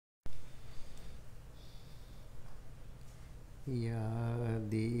या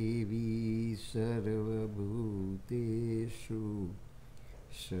देवी सर्वभूतेषु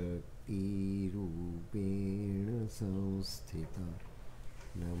शक्तिरूपेण संस्थिता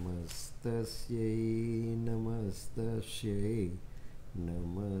नमस्तस्यै नमस्तस्यै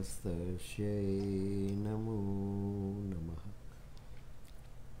नमस्तस्यै नमो नमः।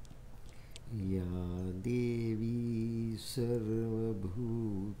 या देवी सर्वभूतेषु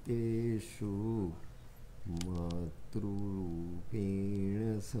मातृरूपेण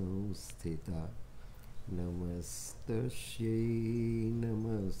संस्थिता नमस्तस्यै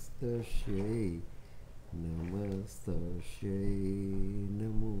नमस्तस्यै नमस्तस्यै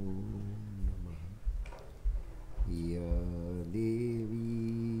नमो नमः। या देवी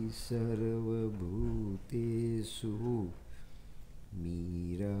सर्वभूतेषु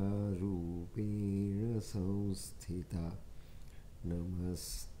मीरारूपेण संस्थिता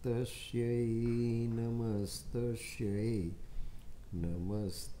नमस्तस्यै नमस्तस्यै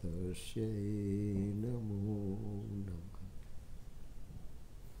नमस्तस्यै नमो नमः।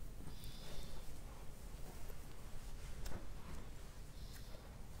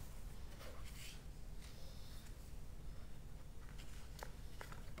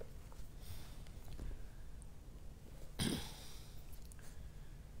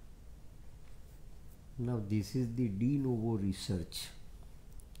 Now this is the de novo research.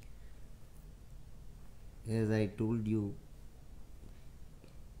 As I told you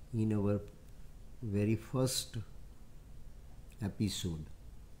in our very first episode,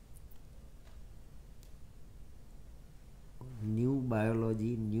 new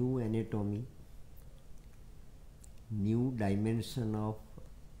biology, new anatomy, new dimension of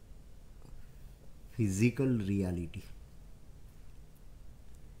physical reality.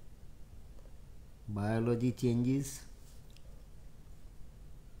 Biology changes,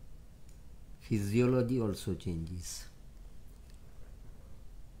 physiology also changes.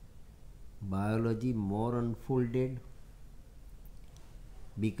 Biology more unfolded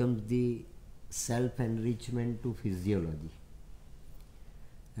becomes the self-enrichment to physiology,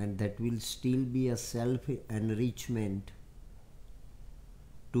 and that will still be a self-enrichment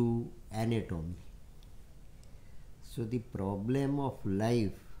to anatomy. So the problem of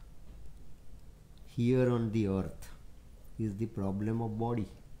life here on the earth is the problem of body,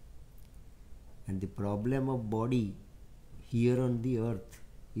 and the problem of body here on the earth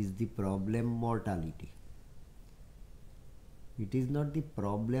is the problem mortality. It is not the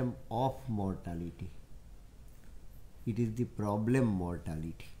problem of mortality, it is the problem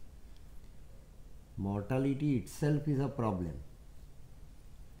mortality. Mortality itself is a problem,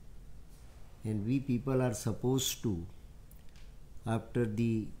 and we people are supposed to, after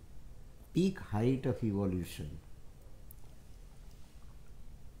the peak height of evolution,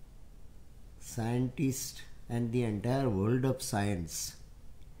 scientists and the entire world of science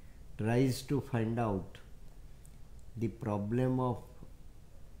tries to find out the problem of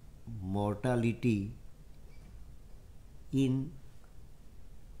mortality in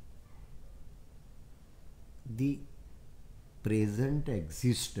the present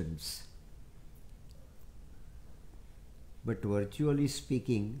existence. But virtually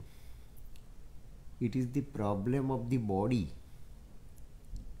speaking, it is the problem of the body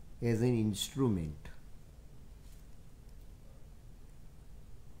as an instrument,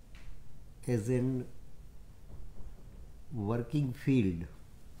 as an working field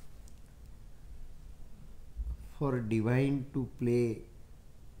for divine to play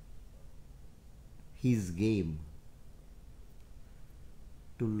his game,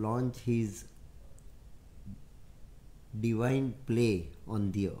 to launch his divine play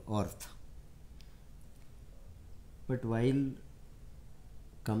on the earth. But while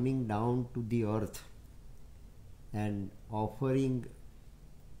coming down to the earth and offering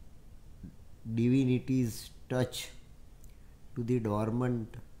divinity's touch to the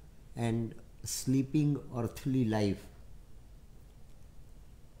dormant and sleeping earthly life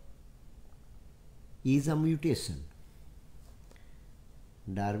is a mutation.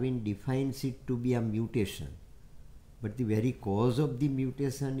 Darwin defines it to be a mutation, but the very cause of the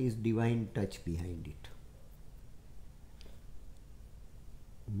mutation is divine touch behind it.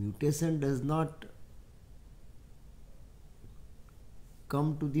 Mutation does not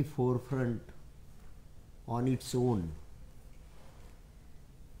come to the forefront on its own.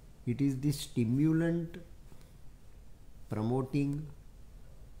 It is the stimulant promoting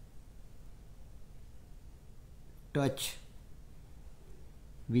touch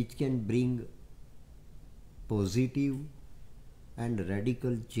which can bring positive and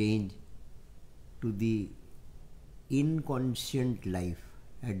radical change to the inconscient life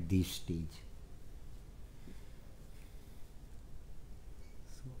at this stage.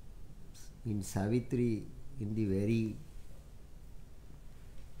 In Savitri, in the very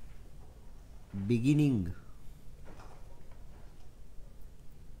beginning,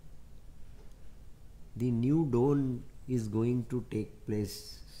 the new dawn is going to take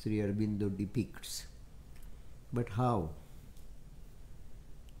place, Sri Aurobindo depicts. But how?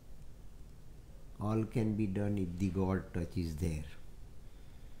 All can be done if the God touch is there.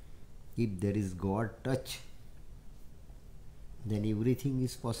 If there is God touch, then everything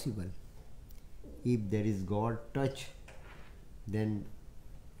is possible. If there is God touch, then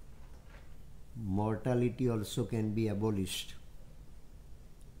mortality also can be abolished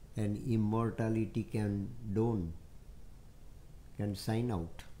and immortality can dawn, can shine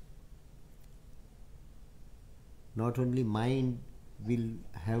out. Not only mind will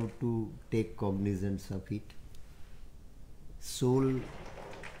have to take cognizance of it, soul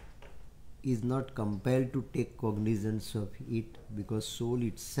is not compelled to take cognizance of it, because soul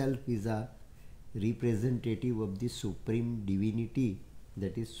itself is a representative of the supreme divinity,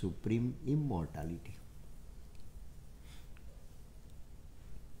 that is supreme immortality.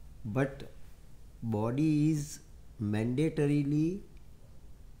 But body is mandatorily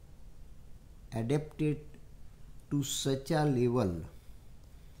adapted to such a level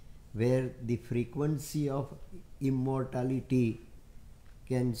where the frequency of immortality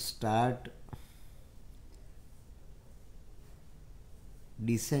can start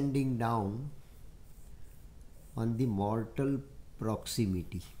descending down on the mortal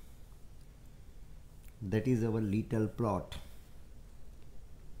proximity. That is our little plot.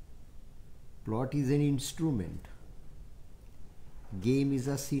 Plot is an instrument. Game is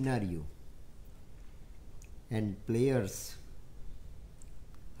a scenario. And players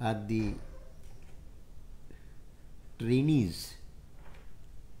are the trainees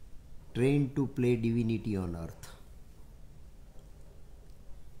trained to play divinity on earth.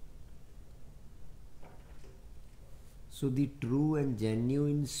 So the true and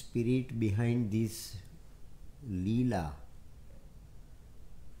genuine spirit behind this Leela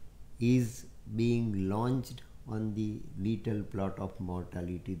is being launched on the little plot of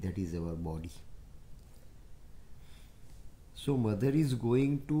mortality, that is our body. So Mother is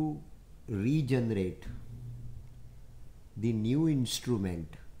going to regenerate the new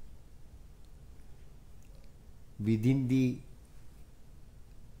instrument within the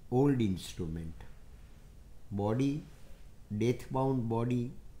old instrument. Body, death-bound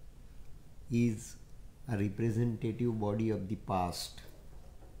body, is a representative body of the past.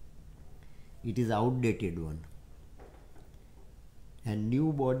 It is outdated one. And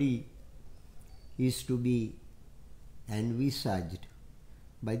new body is to be envisaged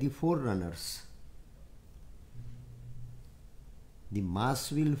by the forerunners. The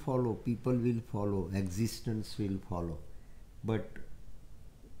mass will follow, people will follow, existence will follow. But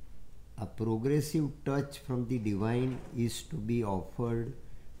a progressive touch from the divine is to be offered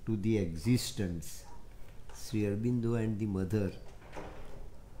to the existence. Sri Aurobindo and the Mother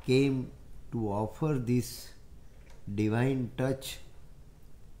came to offer this divine touch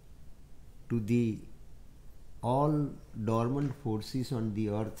to the all dormant forces on the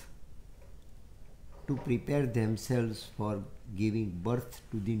earth, to prepare themselves for giving birth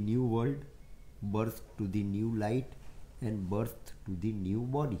to the new world, birth to the new light, and birth to the new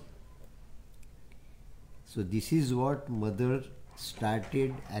body. So this is what Mother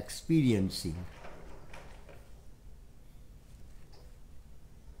started experiencing,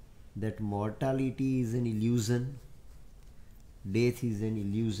 that mortality is an illusion, death is an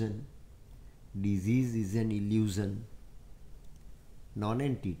illusion, disease is an illusion,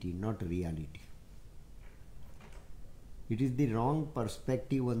 non-entity, not reality. It is the wrong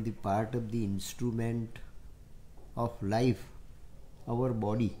perspective on the part of the instrument of life, our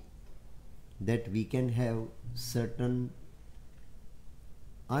body, that we can have certain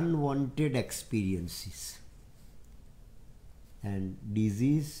unwanted experiences. And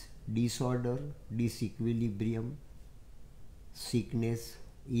disease, disorder, disequilibrium, sickness,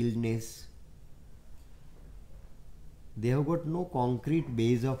 illness, they have got no concrete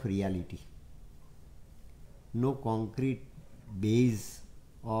base of reality, no concrete base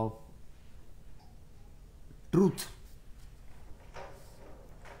of truth.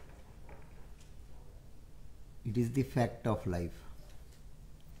 It is the fact of life.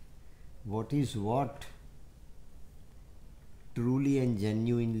 What is what truly and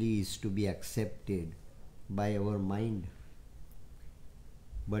genuinely is to be accepted by our mind.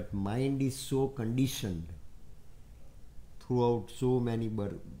 But mind is so conditioned throughout so many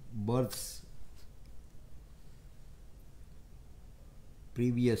births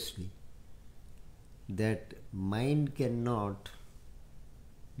previously that mind cannot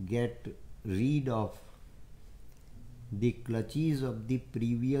get rid of the clutches of the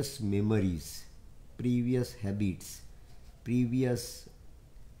previous memories, previous habits, previous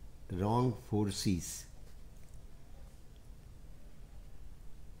wrong forces.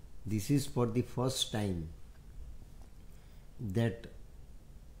 This is for the first time that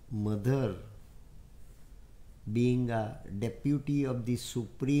Mother, being a deputy of the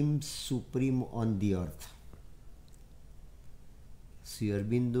Supreme on the earth. Sri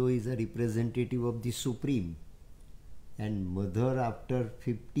Aurobindo is a representative of the Supreme, and Mother after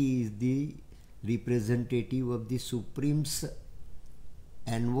 50 is the representative of the Supreme's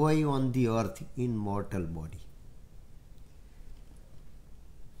envoy on the earth in mortal body.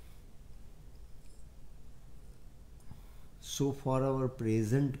 So for our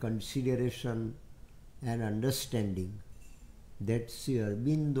present consideration and understanding that Sri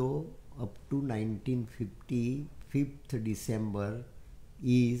Aurobindo up to 1950, 5th December,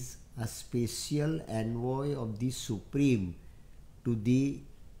 is a special envoy of the Supreme to the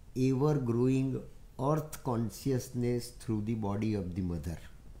ever-growing earth consciousness through the body of the Mother.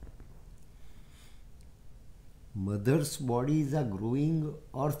 Mother's body is a growing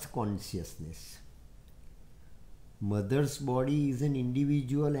earth consciousness. Mother's body is an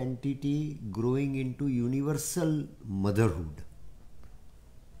individual entity growing into universal motherhood.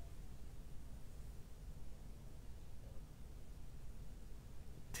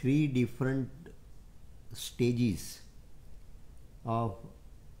 Three different stages of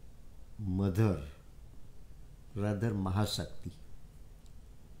Mother, rather Mahashakti,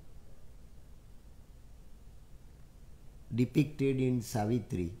 depicted in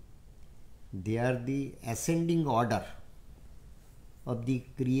Savitri. They are the ascending order of the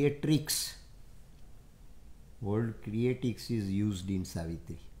creatrix. Word creatrix is used in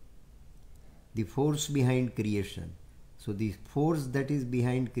Savitri. The force behind creation. So the force that is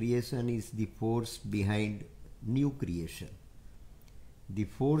behind creation is the force behind new creation. The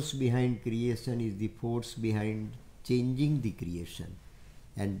force behind creation is the force behind changing the creation.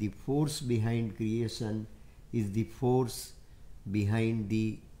 And the force behind creation is the force behind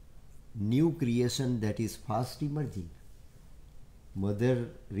the new creation that is fast emerging. Mother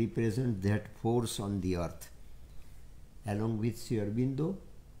represents that force on the earth. Along with Sri Aurobindo,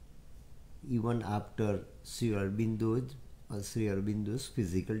 even after Sri Aurobindo's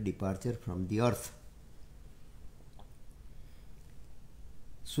physical departure from the earth.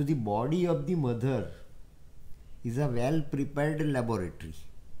 So the body of the Mother is a well-prepared laboratory,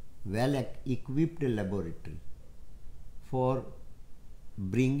 well-equipped laboratory for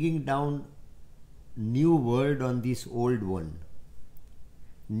bringing down new world on this old one,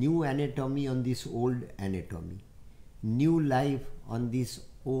 new anatomy on this old anatomy, new life on this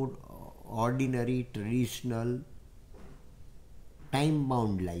old, ordinary, traditional,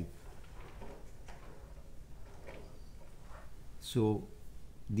 time-bound life. So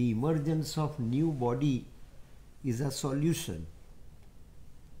the emergence of new body is a solution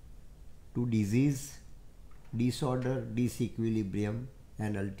to disease, disorder, disequilibrium,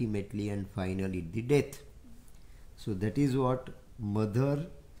 and ultimately and finally the death. So that is what Mother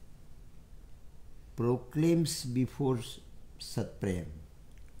proclaims before Satprem.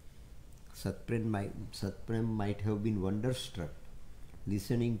 Satprem might have been wonderstruck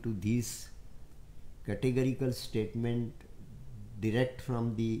listening to this categorical statement direct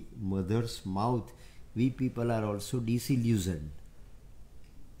from the Mother's mouth. We people are also disillusioned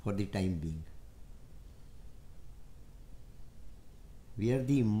for the time being. We are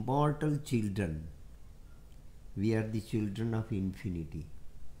the immortal children. We are the children of infinity.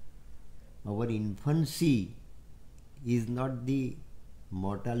 Our infancy is not the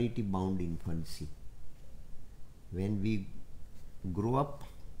mortality bound infancy. When we grow up,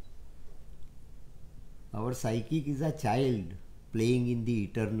 our psychic is a child playing in the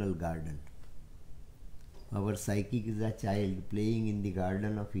eternal garden. Our psychic is a child playing in the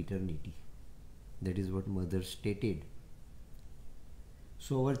garden of eternity. That is what Mother stated.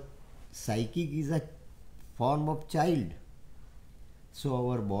 So our psychic is a form of child. So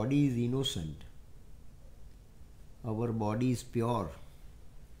our body is innocent. Our body is pure.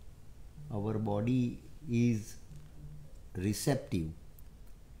 Our body is receptive,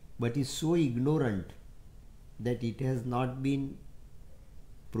 but is so ignorant that it has not been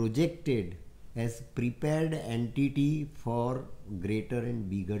projected as prepared entity for greater and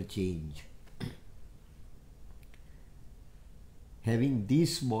bigger change. Having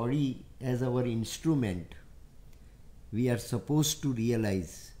this body as our instrument, we are supposed to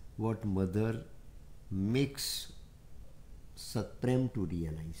realize what Mother makes Satprem to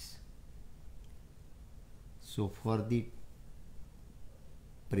realize. So for the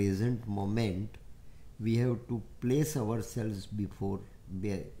present moment, we have to place ourselves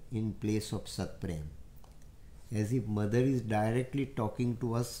in place of Satprem. As if mother is directly talking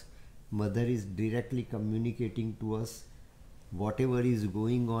to us, mother is directly communicating to us whatever is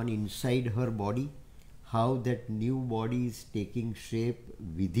going on inside her body, how that new body is taking shape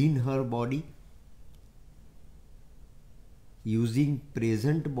within her body. Using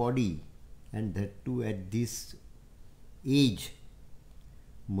present body, and that too at this age,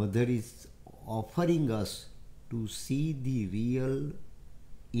 mother is offering us to see the real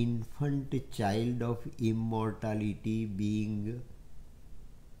infant child of immortality being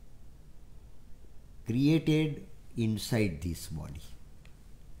created inside this body.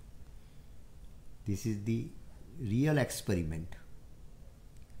 This is the real experiment.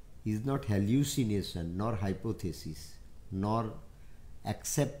 It is not hallucination nor hypothesis nor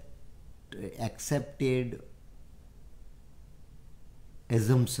accepted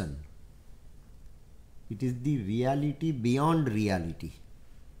assumption. It is the reality beyond reality,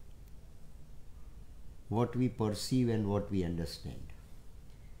 what we perceive and what we understand.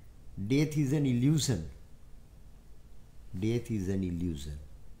 Death is an illusion. Death is an illusion,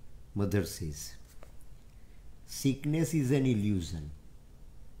 mother says. Sickness is an illusion.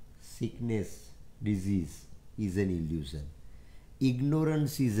 Sickness, disease is an illusion.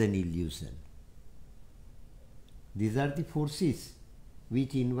 Ignorance is an illusion. These are the forces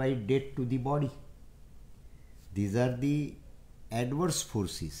which invite death to the body. These are the adverse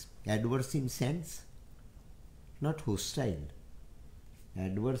forces. Adverse in sense, not hostile.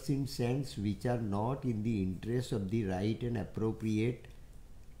 Adverse in sense which are not in the interest of the right and appropriate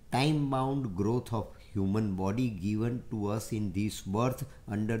time-bound growth of human body given to us in this birth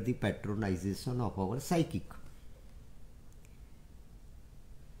under the patronization of our psychic.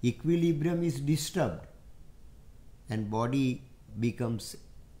 Equilibrium is disturbed and body becomes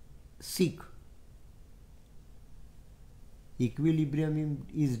sick. Equilibrium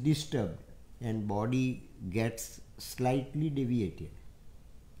is disturbed and body gets slightly deviated,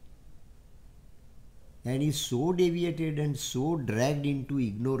 and is so deviated and so dragged into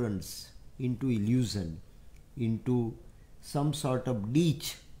ignorance, into illusion, into some sort of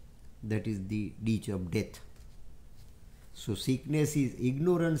ditch, that is the ditch of death. So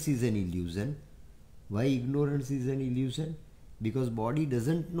ignorance is an illusion. Why ignorance is an illusion? Because body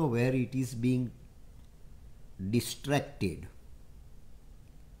doesn't know where it is being distracted.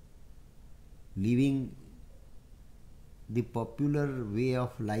 Living the popular way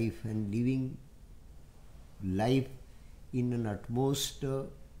of life and living life in an utmost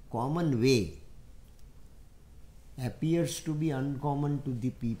common way appears to be uncommon to the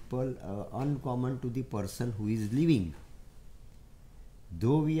people, uncommon to the person who is living.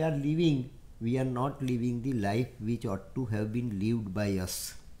 Though we are living, we are not living the life which ought to have been lived by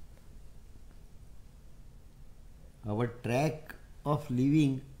us. Our track of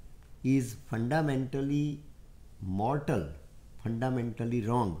living is fundamentally mortal, fundamentally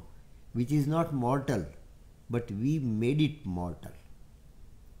wrong, which is not mortal, but we made it mortal.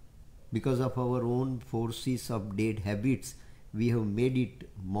 Because of our own forces of dead habits, we have made it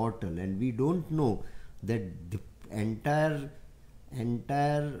mortal, and we don't know that the entire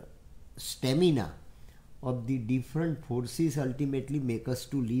stamina of the different forces ultimately make us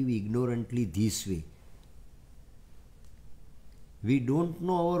to live ignorantly this way. We don't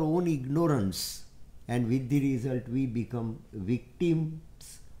know our own ignorance, and with the result we become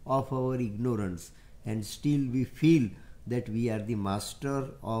victims of our ignorance, and still we feel that we are the master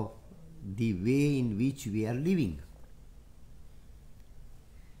of the way in which we are living.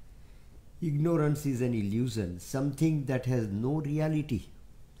 Ignorance is an illusion, something that has no reality.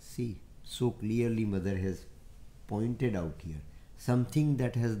 See, so clearly Mother has pointed out here, something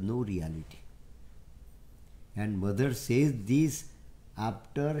that has no reality. And Mother says this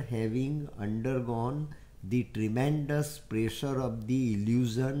after having undergone the tremendous pressure of the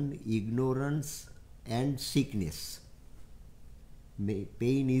illusion, ignorance and sickness.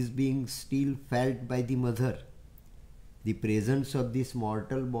 Pain is being still felt by the mother. The presence of this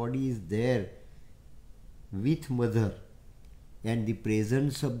mortal body is there with mother, and the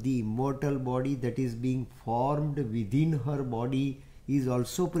presence of the immortal body that is being formed within her body is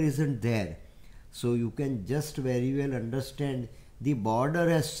also present there. So you can just very well understand the border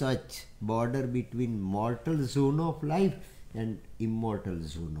as such, border between mortal zone of life and immortal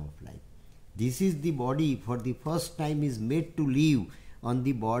zone of life. This is the body for the first time is made to live on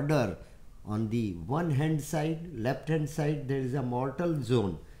the border. On the one hand side, left hand side, there is a mortal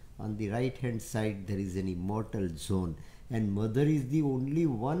zone. On the right hand side, there is an immortal zone. And mother is the only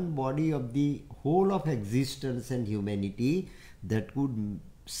one body of the whole of existence and humanity that could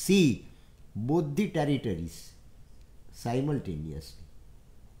see both the territories simultaneously.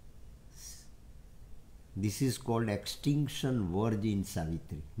 This is called extinction verge in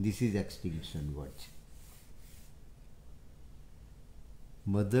Savitri. This is extinction verge.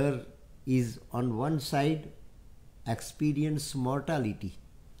 Mother is on one side experience mortality.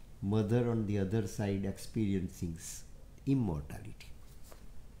 Mother on the other side experiencing immortality.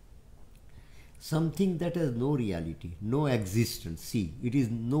 Something that has no reality, no existence. See, it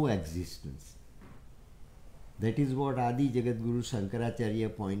is no existence. That is what Adi Jagat Guru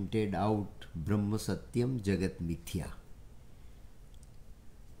Shankaracharya pointed out, Brahma Satyam Jagat Mithya.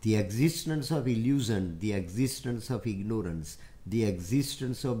 The existence of illusion, the existence of ignorance, the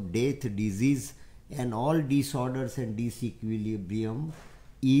existence of death, disease and all disorders and disequilibrium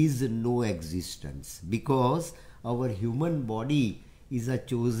is no existence, because our human body is a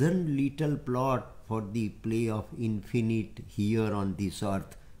chosen little plot for the play of infinite here on this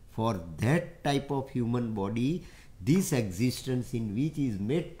earth. For that type of human body, this existence in which is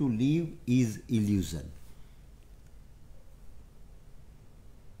made to live is illusion.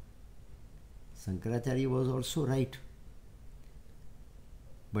 Shankaracharya was also right.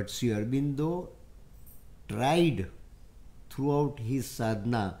 But Sri Aurobindo tried throughout his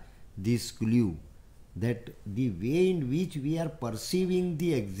sadhana this clue, that the way in which we are perceiving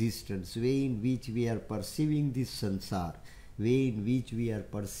the existence, way in which we are perceiving the sansar, way in which we are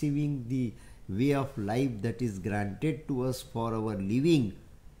perceiving the way of life that is granted to us for our living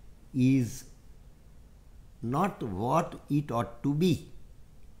is not what it ought to be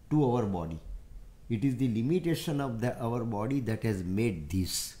to our body. It is the limitation of our body that has made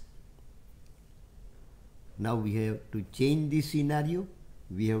this. Now we have to change the scenario,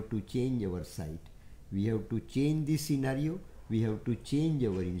 we have to change our sight. We have to change the scenario, we have to change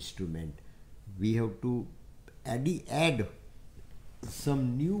our instrument. We have to add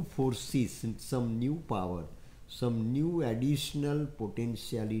some new forces, some new power, some new additional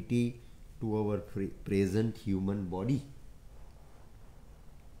potentiality to our present human body.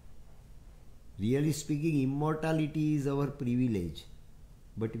 Really speaking, immortality is our privilege,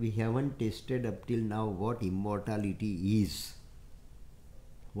 but we haven't tasted up till now what immortality is,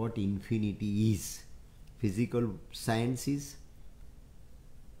 what infinity is. Physical sciences,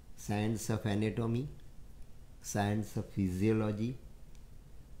 science of anatomy, science of physiology,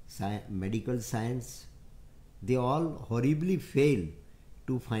 medical science, they all horribly fail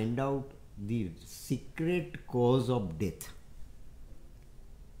to find out the secret cause of death.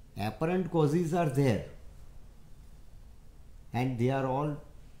 Apparent causes are there, and they are all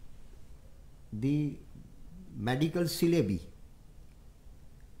the medical syllabi.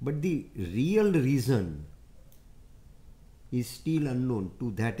 But the real reason is still unknown.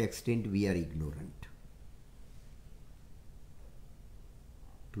 To that extent we are ignorant.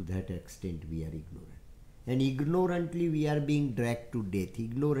 To that extent we are ignorant. And ignorantly we are being dragged to death.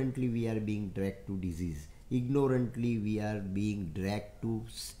 Ignorantly we are being dragged to disease. Ignorantly we are being dragged to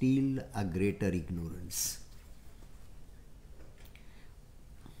still a greater ignorance.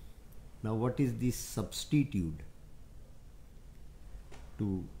 Now what is this substitute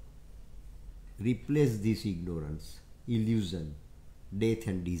to replace this ignorance, illusion, death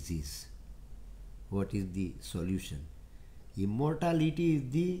and disease? What is the solution? Immortality is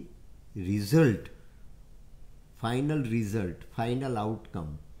the result, final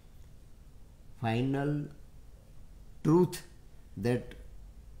outcome, final truth that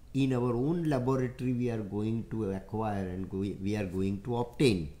in our own laboratory we are going to acquire and we are going to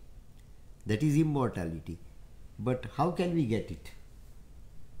obtain. That is immortality. But how can we get it?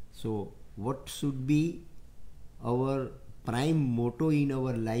 So what should be our prime motto in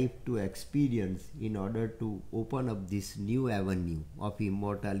our life to experience in order to open up this new avenue of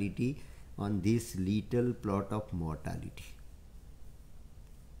immortality on this little plot of mortality?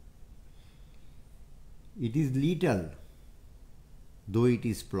 It is little, though it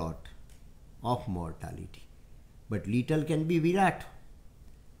is plot of mortality. But little can be Virat.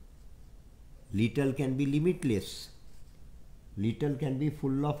 Little can be limitless. Little can be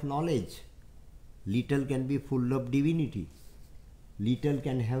full of knowledge. Little can be full of divinity. Little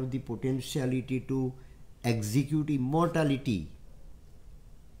can have the potentiality to execute immortality.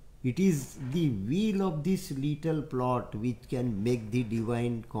 It is the will of this little plot which can make the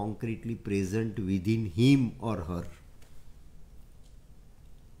divine concretely present within him or her.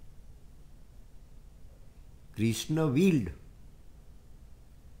 Krishna willed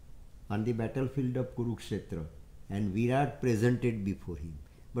on the battlefield of Kurukshetra, and Virat presented before him.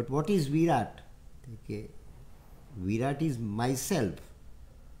 But what is Virat? Okay. Virat is myself.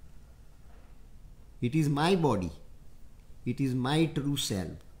 It is my body. It is my true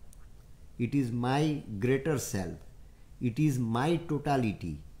self. It is my greater self. It is my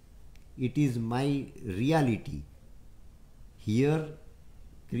totality. It is my reality. Here,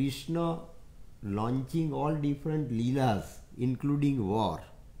 Krishna launching all different leelas, including war,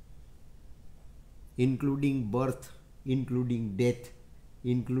 including birth, including death,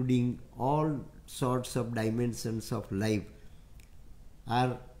 including all sorts of dimensions of life,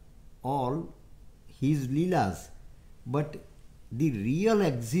 are all his leelas. But the real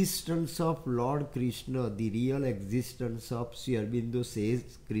existence of Lord Krishna, the real existence of Sri Aurobindo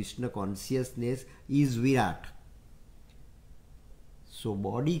says Krishna consciousness is Virat. So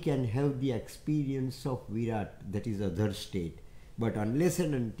body can have the experience of Virat, that is other state. But unless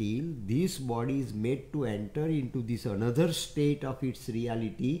and until this body is made to enter into this another state of its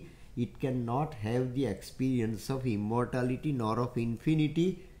reality, it cannot have the experience of immortality, nor of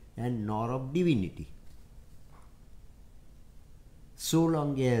infinity, and nor of divinity. So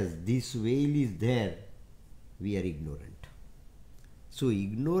long as this veil is there, we are ignorant. So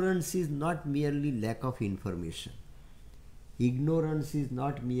ignorance is not merely lack of information. Ignorance is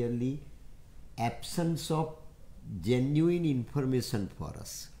not merely absence of genuine information for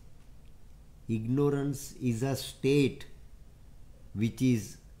us. Ignorance is a state which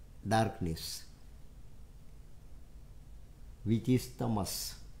is darkness, which is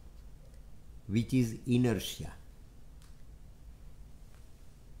tamas, which is inertia.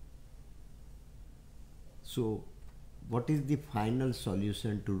 So, what is the final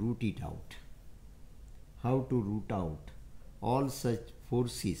solution to root it out? How to root out all such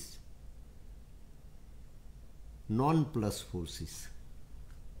forces, non-plus forces,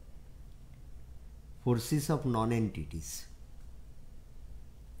 forces of non-entities,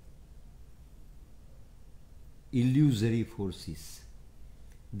 illusory forces.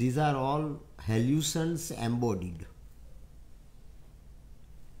 These are all hallucinations embodied.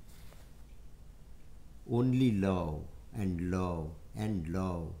 Only love and love and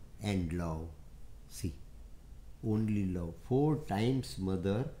love and love. See, only love. 4 times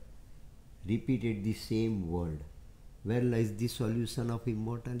Mother repeated the same word. Where lies the solution of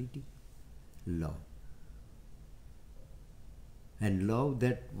immortality? Love. And love,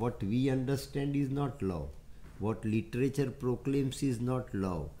 that what we understand is not love. What literature proclaims is not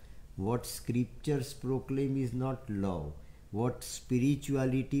love. What scriptures proclaim is not love. What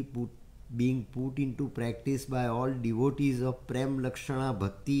spirituality being put into practice by all devotees of Prem Lakshana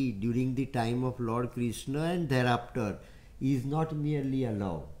Bhakti during the time of Lord Krishna and thereafter is not merely a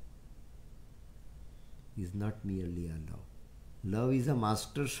love. Is not merely a love. Love is a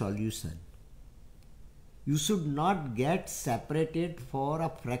master solution. You should not get separated for a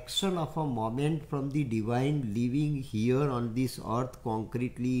fraction of a moment from the divine living here on this earth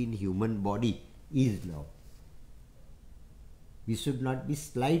concretely in human body is love. We should not be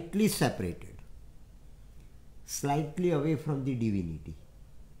slightly separated, slightly away from the divinity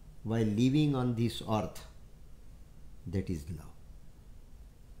while living on this earth. That is love.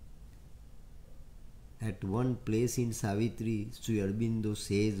 At one place in Savitri, Sri Aurobindo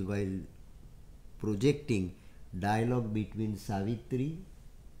says, while projecting dialogue between Savitri,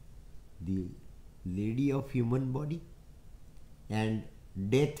 the lady of human body, and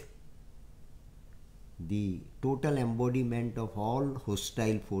death, the total embodiment of all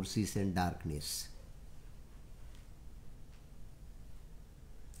hostile forces and darkness.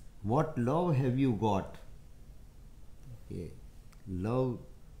 What love have you got? Okay. Love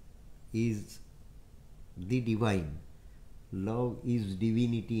is the divine. Love is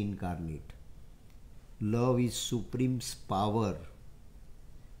divinity incarnate. Love is Supreme's power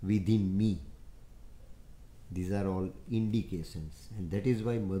within me. These are all indications, and that is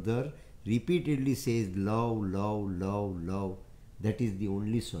why Mother repeatedly says love, love, love, love. That is the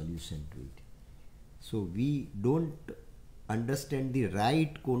only solution to it. So we don't understand the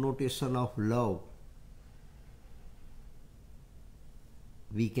right connotation of love,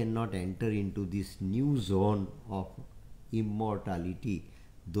 we cannot enter into this new zone of immortality,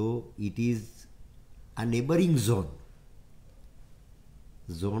 though it is a neighboring zone.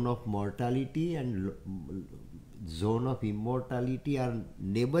 Zone of mortality and zone of immortality are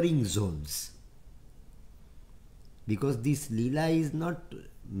neighboring zones, because this Leela is not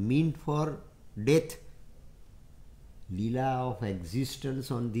meant for death. Leela of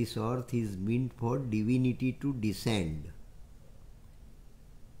existence on this earth is meant for divinity to descend.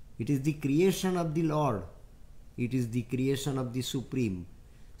 It is the creation of the Lord. It is the creation of the Supreme.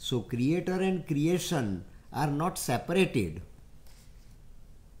 So creator and creation are not separated.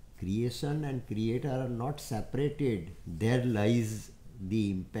 Creation and creator are not separated. There lies the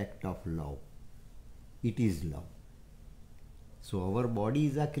impact of love. It is love. So our body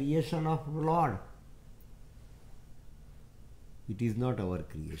is a creation of Lord. It is not our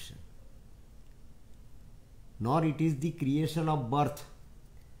creation. Nor it is the creation of birth,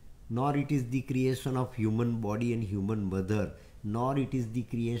 nor it is the creation of human body and human mother, nor it is the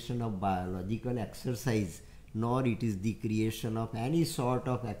creation of biological exercise, nor it is the creation of any sort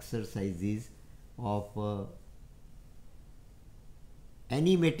of exercises of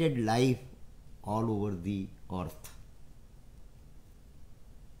animated life all over the earth.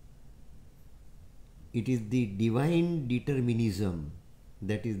 It is the divine determinism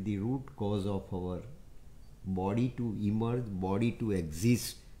that is the root cause of our body to emerge, body to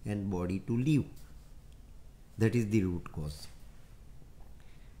exist, and body to live. That is the root cause.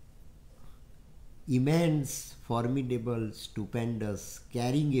 Immense, formidable, stupendous,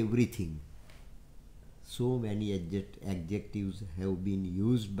 carrying everything. So many adjectives have been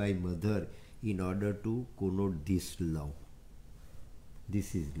used by Mother in order to connote this love.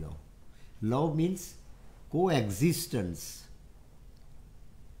 This is love. Love means coexistence.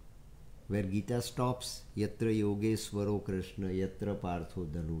 Where Gita stops, yatra yogeshwaro Krishna, yatra partho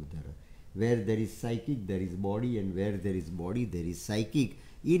dhanurdhara. Where there is psychic, there is body, and where there is body, there is psychic.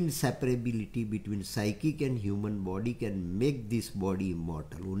 Inseparability between psychic and human body can make this body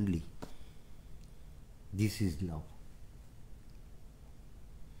immortal only. This is love.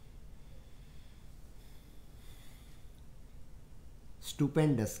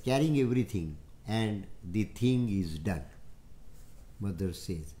 Stupendous, carrying everything, and the thing is done. Mother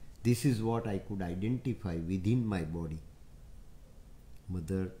says, this is what I could identify within my body.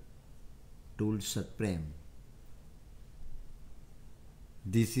 Mother told Satprem,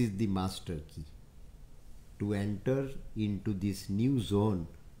 this is the master key to enter into this new zone,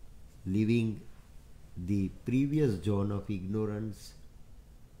 leaving the previous zone of ignorance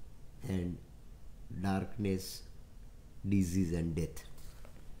and darkness, disease and death.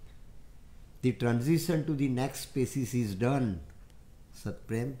 The transition to the next species is done.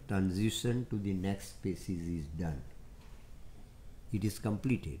 Satprem, transition to the next species is done. It is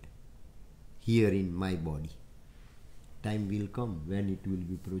completed here in my body. Time will come when it will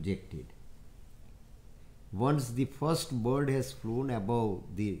be projected. Once the first bird has flown above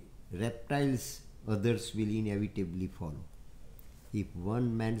the reptiles, others will inevitably follow. If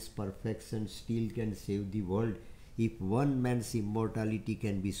one man's perfection still can save the world, if one man's immortality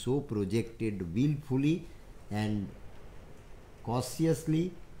can be so projected willfully and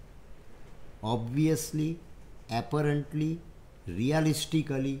cautiously, obviously, apparently,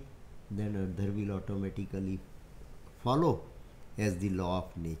 realistically, then other will automatically follow as the law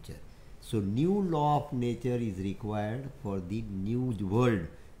of nature. So new law of nature is required for the new world.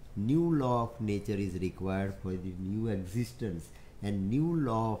 New law of nature is required for the new existence, and new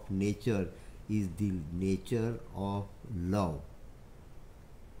law of nature is the nature of love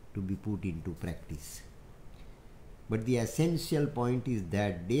to be put into practice. But the essential point is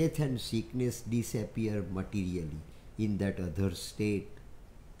that death and sickness disappear materially in that other state.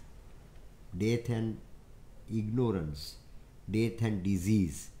 Death and ignorance, death and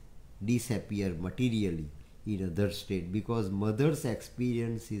disease disappear materially in other state, because Mother's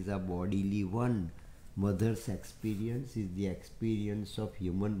experience is a bodily one. Mother's experience is the experience of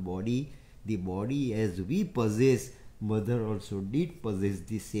human body. The body as we possess, Mother also did possess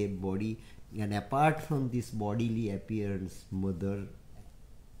the same body, and apart from this bodily appearance, Mother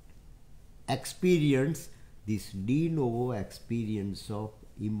experienced this de novo experience of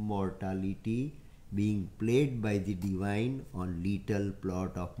immortality being played by the divine on little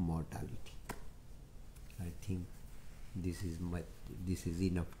plot of mortality. I think this is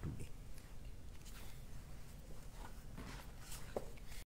enough today.